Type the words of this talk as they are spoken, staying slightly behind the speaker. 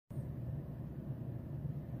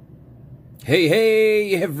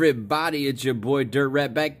Hey, everybody, it's your boy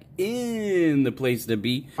DirtRat back in the place to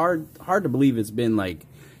be. Hard to believe it's been like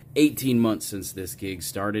 18 months since this gig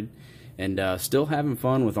started, and still having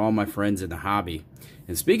fun with all my friends in the hobby.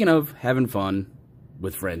 And speaking of having fun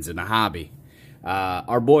with friends in the hobby,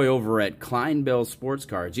 our boy over at Clinebell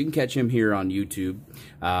Sportscards, you can catch him here on YouTube.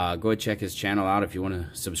 Go ahead, check his channel out if you want to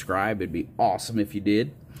subscribe. It'd be awesome if you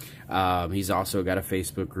did. He's also got a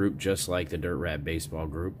Facebook group just like the DirtRat Baseball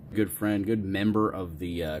group. Good friend, good member of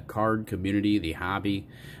the card community, the hobby.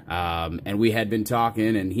 And we had been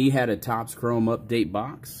talking, and he had a Topps Chrome update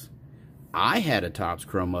box. I had a Topps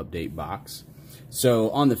Chrome update box. So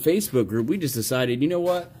on the Facebook group, we just decided, you know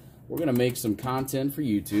what? We're going to make some content for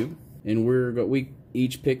YouTube. And we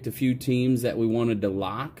each picked a few teams that we wanted to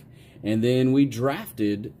lock. And then we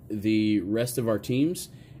drafted the rest of our teams.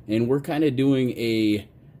 And we're kind of doing a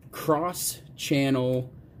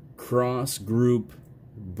cross-channel, cross-group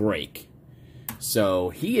break. So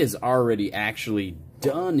he has already actually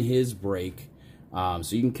done his break, so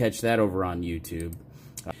you can catch that over on YouTube.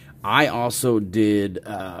 I also did,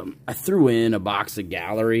 I threw in a box of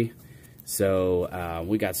gallery, so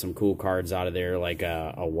we got some cool cards out of there, like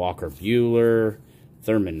a Walker Buehler,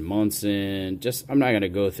 Thurman Munson. I'm not going to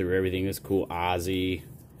go through everything. It's cool Ozzy,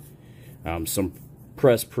 some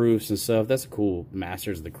press proofs and stuff. That's cool.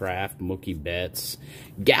 Masters of the Craft, Mookie Betts.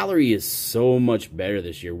 Gallery is so much better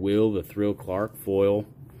this year. Will, the Thrill Clark foil.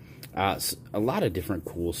 A lot of different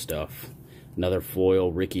cool stuff. Another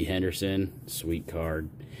foil, Ricky Henderson, sweet card.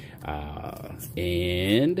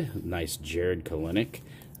 And nice Jared Kalenic.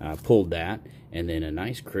 Pulled that. And then a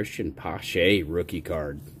nice Christian Pache rookie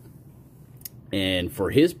card. And for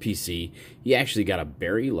his PC, he actually got a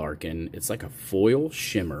Barry Larkin. It's like a foil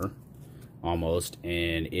shimmer almost,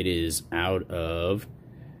 and it is out of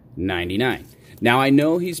 99. Now, I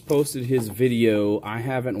know he's posted his video. I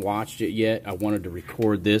haven't watched it yet. I wanted to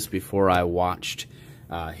record this before I watched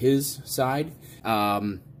his side.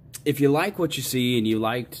 If you like what you see and you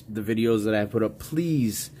liked the videos that I put up,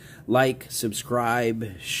 please like,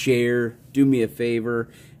 subscribe, share, do me a favor,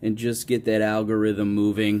 and just get that algorithm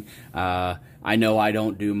moving. I know I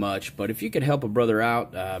don't do much, but if you could help a brother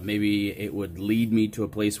out, maybe it would lead me to a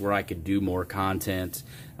place where I could do more content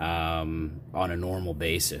on a normal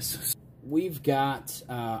basis. We've got,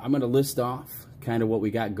 I'm going to list off kind of what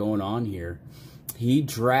we got going on here. He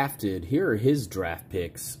drafted, here are his draft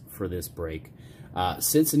picks for this break.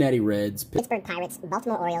 Cincinnati Reds, Pittsburgh Pirates,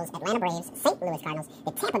 Baltimore Orioles, Atlanta Braves, St. Louis Cardinals,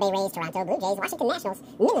 the Tampa Bay Rays, Toronto Blue Jays, Washington Nationals,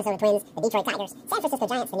 Minnesota Twins, the Detroit Tigers, San Francisco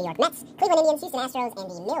Giants, the New York Mets, Cleveland Indians, Houston Astros,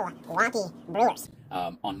 and the Milwaukee Brewers.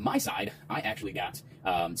 On my side, I actually got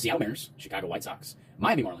Seattle Mariners, Chicago White Sox,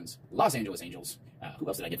 Miami Marlins, Los Angeles Angels. Who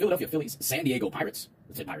else did I get? Philadelphia Phillies, San Diego Pirates.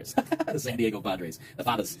 The Pirates. The San Diego Padres. The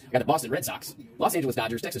Fathers. I got the Boston Red Sox, Los Angeles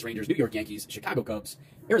Dodgers, Texas Rangers, New York Yankees, Chicago Cubs,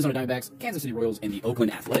 Arizona Diamondbacks, Kansas City Royals, and the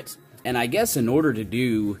Oakland Athletics. And I guess in order to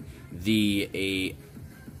do the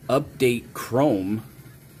update Chrome,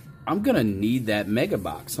 I'm going to need that mega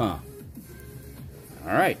box, huh?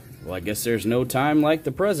 All right. Well, I guess there's no time like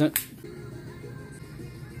the present.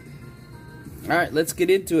 All right, let's get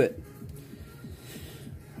into it.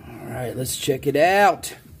 All right, let's check it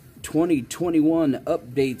out. 2021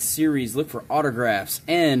 update series. Look for autographs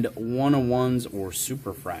and one-on-ones or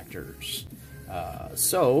superfractors.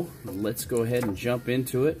 So let's go ahead and jump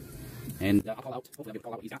into it. And I'll call out. Hopefully I'll get a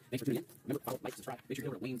call out. Thanks for tuning in. Remember, follow, like, subscribe. Make sure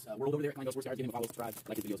you're over at Wayne's World over there at Clinebell Sportscards. Give him a follow, subscribe,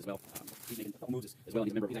 like his videos as well. He's making a couple moves as well.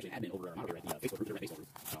 And he's a member. He's actually an admin over our moderator at the Facebook group, DirtRat Baseball group.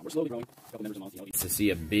 We're slowly growing. A couple members a month. You know, to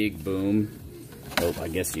see a big boom. Oh, I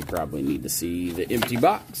guess you probably need to see the empty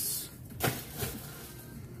box.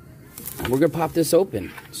 We're going to pop this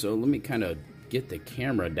open. So let me kind of get the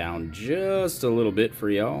camera down just a little bit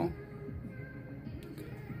for y'all.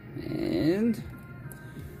 And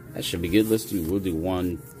that should be good. We'll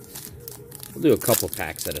do a couple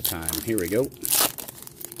packs at a time. Here we go.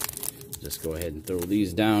 Just go ahead and throw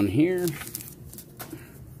these down here.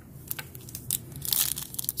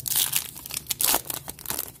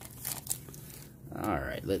 All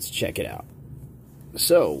right, let's check it out.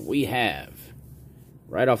 So we have,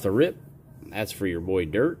 right off the rip, that's for your boy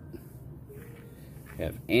Dirt. We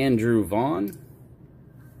have Andrew Vaughn,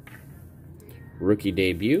 rookie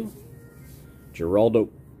debut. Geraldo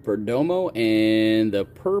Perdomo, and the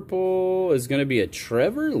purple is going to be a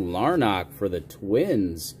Trevor Larnach for the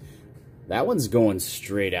Twins. That one's going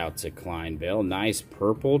straight out to Clinebell. Nice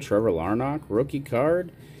purple Trevor Larnach rookie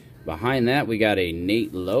card. Behind that, we got a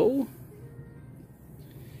Nate Lowe.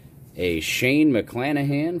 A Shane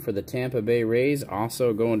McClanahan for the Tampa Bay Rays,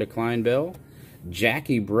 also going to Clinebell.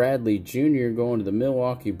 Jackie Bradley Jr. going to the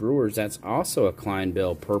Milwaukee Brewers. That's also a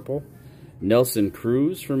Clinebell purple. Nelson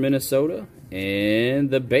Cruz from Minnesota, and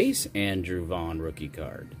the base Andrew Vaughn rookie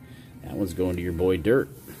card. That one's going to your boy Dirt.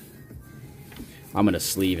 I'm going to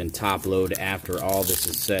sleeve and top load after all this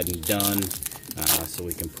is said and done, so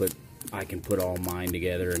I can put all mine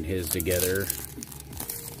together and his together.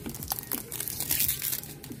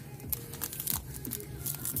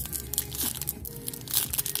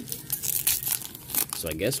 So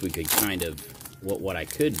I guess we could kind of, what I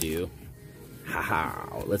could do,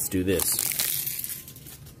 haha, let's do this.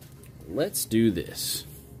 Let's do this.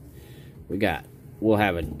 We'll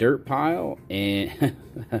have a dirt pile and,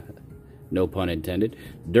 no pun intended,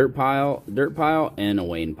 dirt pile, and a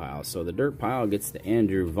Wayne pile. So the dirt pile gets the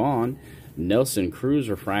Andrew Vaughn, Nelson Cruz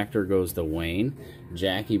refractor goes to Wayne,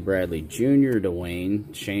 Jackie Bradley Jr. to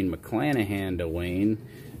Wayne, Shane McClanahan to Wayne,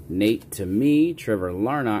 Nate to me, Trevor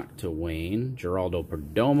Larnach to Wayne, Geraldo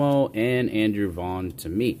Perdomo, and Andrew Vaughn to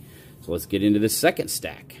me. So let's get into the second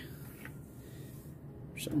stack.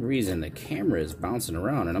 For some reason, the camera is bouncing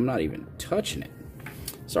around, and I'm not even touching it.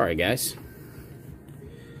 Sorry, guys.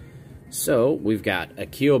 So we've got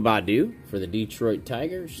Akil Baddoo for the Detroit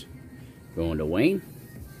Tigers, going to Wayne.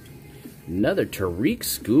 Another Tariq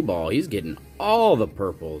Skubal. He's getting all the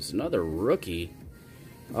purples. Another rookie.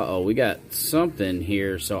 Uh-oh, we got something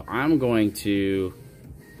here, so I'll go to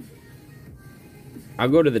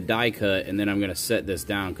the die cut, and then I'm going to set this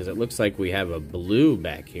down, because it looks like we have a blue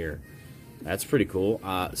back here. That's pretty cool.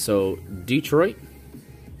 So, Detroit,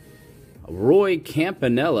 Roy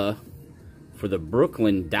Campanella for the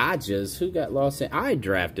Brooklyn Dodgers. Who got lost? I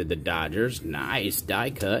drafted the Dodgers. Nice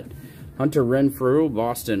die cut. Hunter Renfroe,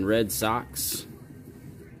 Boston Red Sox.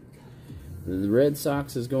 The Red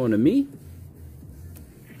Sox is going to me.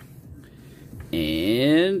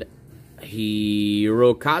 And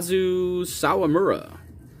Hirokazu Sawamura,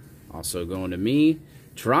 also going to me.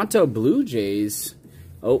 Toronto Blue Jays.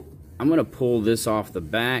 Oh, I'm going to pull this off the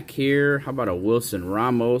back here. How about a Wilson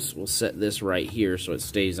Ramos? We'll set this right here so it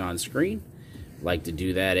stays on screen. Like to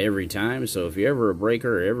do that every time. So if you're ever a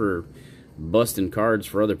breaker or ever busting cards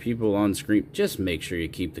for other people on screen, just make sure you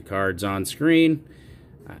keep the cards on screen.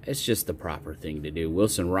 It's just the proper thing to do.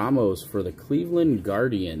 Wilson Ramos for the Cleveland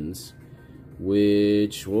Guardians,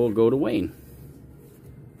 which will go to Wayne.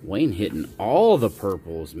 Wayne hitting all the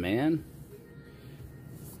purples, man.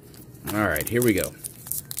 All right, here we go.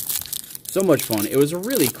 So much fun. It was a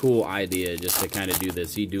really cool idea just to kind of do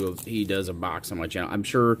this. He does a box on my channel. I'm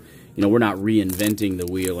sure, you know, we're not reinventing the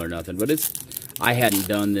wheel or nothing, but I hadn't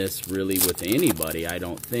done this really with anybody, I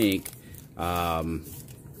don't think.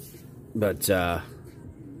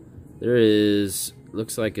 There is,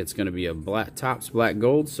 looks like it's going to be a black Topps black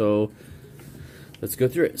gold, so let's go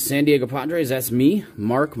through it. San Diego Padres, that's me.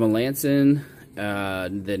 Mark Melanson.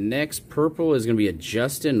 The next purple is going to be a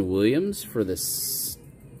Justin Williams for the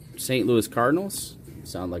St. Louis Cardinals.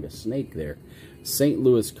 Sound like a snake there. St.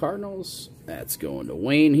 Louis Cardinals. That's going to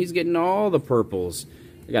Wayne. He's getting all the purples.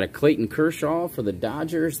 I got a Clayton Kershaw for the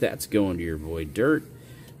Dodgers. That's going to your boy Dirt.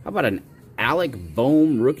 How about an Alec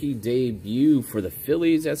Bohm rookie debut for the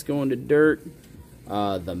Phillies? That's going to Dirt.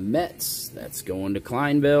 The Mets. That's going to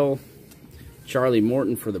Clinebell. Charlie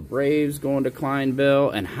Morton for the Braves, going to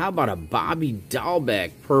Clinebell. And how about a Bobby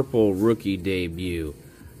Dahlbeck purple rookie debut?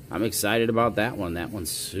 I'm excited about that one. That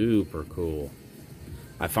one's super cool.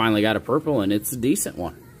 I finally got a purple, and it's a decent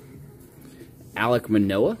one. Alek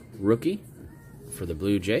Manoah, rookie for the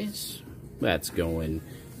Blue Jays. That's going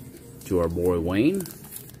to our boy Wayne.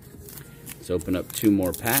 Let's open up 2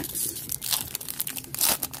 more packs.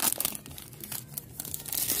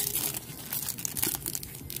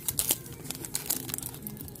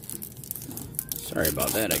 Sorry about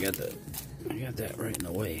that. I got that right in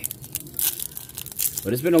the way.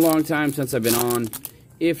 But it's been a long time since I've been on.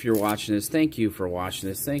 If you're watching this, thank you for watching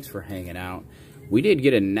this. Thanks for hanging out. We did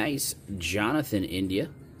get a nice Jonathan India,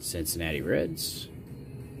 Cincinnati Reds.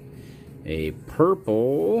 A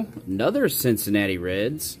purple, another Cincinnati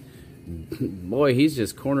Reds. Boy, he's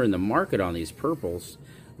just cornering the market on these purples.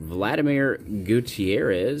 Vladimir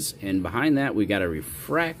Gutierrez. And behind that, we got a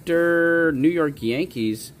refractor, New York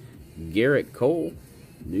Yankees, Garrett Cole.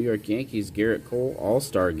 New York Yankees, Garrett Cole,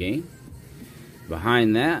 All-Star Game.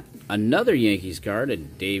 Behind that, another Yankees card, a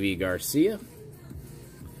Davy Garcia.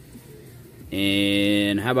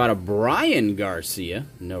 And how about a Brian Garcia?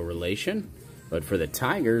 No relation. But for the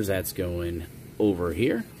Tigers, that's going over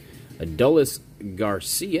here. Adolis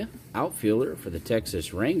Garcia, outfielder for the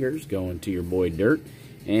Texas Rangers, going to your boy Dirt.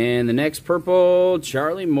 And the next purple,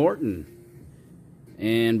 Charlie Morton.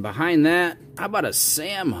 And behind that, how about a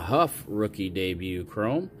Sam Huff rookie debut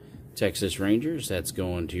chrome? Texas Rangers, that's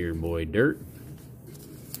going to your boy Dirt.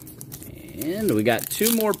 And we got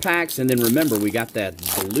 2 more packs, and then remember, we got that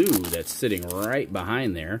blue that's sitting right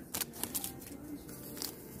behind there.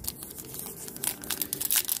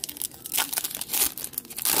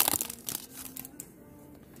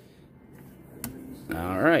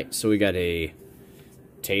 All right, so we got a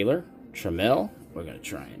Taylor Trammell. We're going to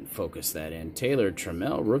try and focus that in. Taylor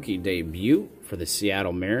Trammell, rookie debut for the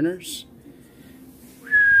Seattle Mariners.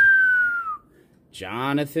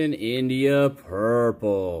 Jonathan India,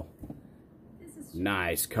 purple.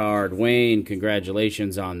 Nice card. Wayne,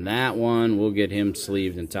 congratulations on that one. We'll get him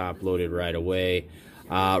sleeved and top-loaded right away.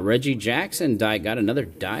 Reggie Jackson got another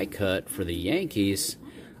die cut for the Yankees.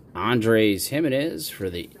 Andres Jimenez for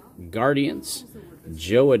the Guardians.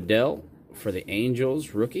 Joe Adell for the Angels,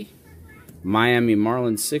 rookie. Miami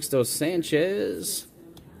Marlins, Sixto Sanchez.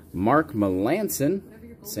 Mark Melanson,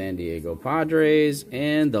 San Diego Padres.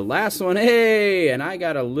 And the last one, hey, and I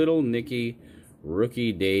got a little Nicky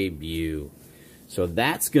rookie debut. So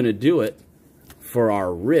that's going to do it for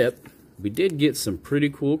our rip. We did get some pretty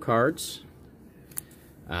cool cards.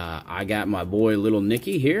 I got my boy Little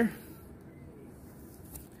Nicky here.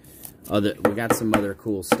 We got some other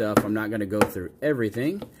cool stuff. I'm not going to go through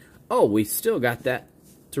everything. Oh, we still got that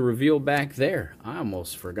to reveal back there. I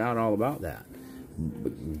almost forgot all about that.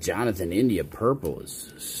 Jonathan India purple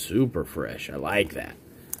is super fresh. I like that.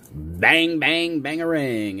 Bang, bang,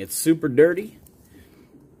 bang-a-ring. It's super dirty.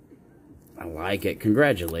 I like it.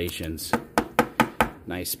 Congratulations.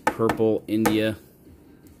 Nice purple India.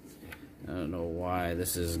 I don't know why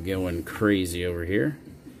this is going crazy over here.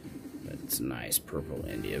 But it's nice purple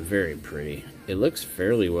India. Very pretty. It looks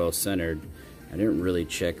fairly well centered. I didn't really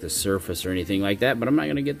check the surface or anything like that, but I'm not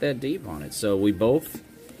going to get that deep on it. So we both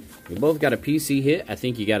got a PC hit. I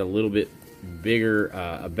think you got a little bit bigger,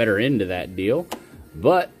 a better end to that deal.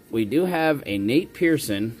 But we do have a Nate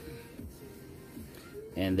Pearson.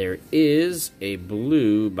 And there is a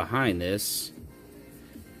blue behind this.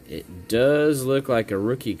 It does look like a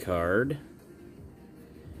rookie card.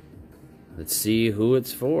 Let's see who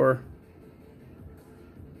it's for.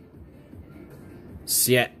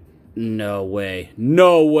 Set. No way.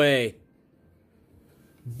 No way.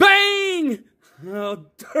 Bang! How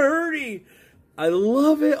dirty. I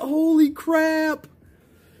love it. Holy crap.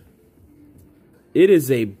 It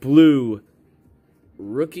is a blue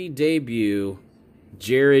rookie debut.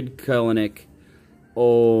 Jared Kelenic.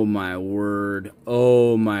 Oh my word.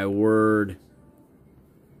 Oh my word.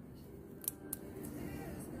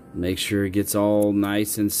 Make sure it gets all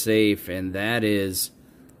nice and safe. And that is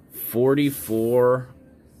 44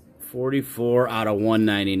 out of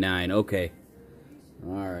 199. Okay.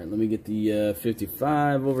 Alright, let me get the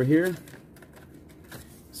 55 over here.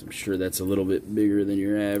 So I'm sure that's a little bit bigger than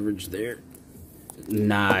your average there.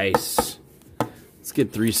 Nice. Let's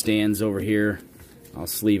get 3 stands over here. I'll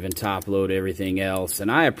sleeve and top load everything else. And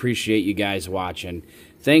I appreciate you guys watching.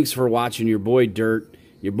 Thanks for watching your boy Dirt,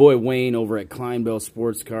 your boy Wayne over at Clinebell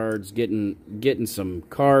Sportscards, getting some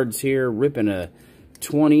cards here, ripping a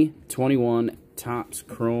 2021 Topps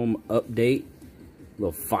Chrome update.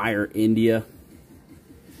 Little Fire India.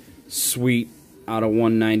 Sweet out of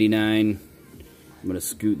 199. I'm going to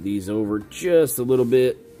scoot these over just a little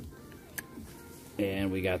bit.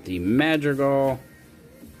 And we got the Madrigal.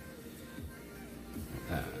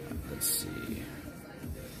 Let's see.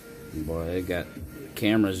 Boy, I got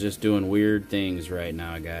cameras just doing weird things right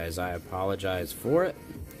now, guys. I apologize for it.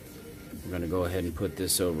 We're going to go ahead and put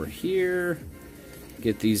this over here.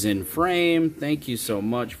 Get these in frame. Thank you so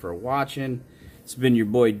much for watching. It's been your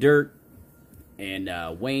boy Dirt and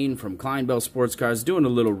Wayne from Clinebell Sportscards doing a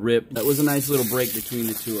little rip. That was a nice little break between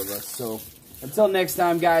the two of us. So until next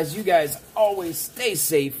time, guys, you guys always stay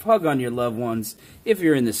safe. Hug on your loved ones. If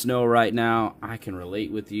you're in the snow right now, I can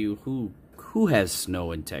relate with you. Who has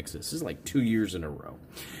snow in Texas? This is like 2 years in a row.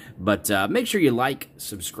 But make sure you like,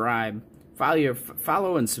 subscribe,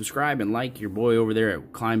 follow and subscribe and like your boy over there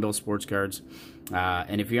at Clinebell Sportscards.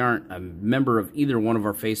 And if you aren't a member of either one of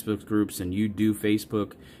our Facebook groups and you do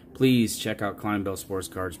Facebook, please check out Clinebell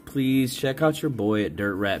Sportscards. Please check out your boy at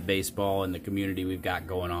dirtrat baseball and the community we've got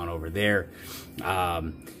going on over there.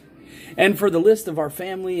 And for the list of our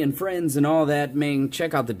family and friends and all that, man,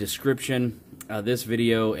 check out the description of this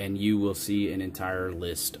video and you will see an entire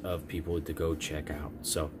list of people to go check out.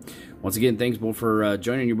 So, once again, thanks for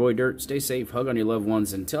joining your boy Dirt. Stay safe, hug on your loved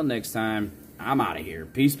ones. Until next time, I'm out of here.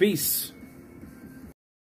 Peace, peace.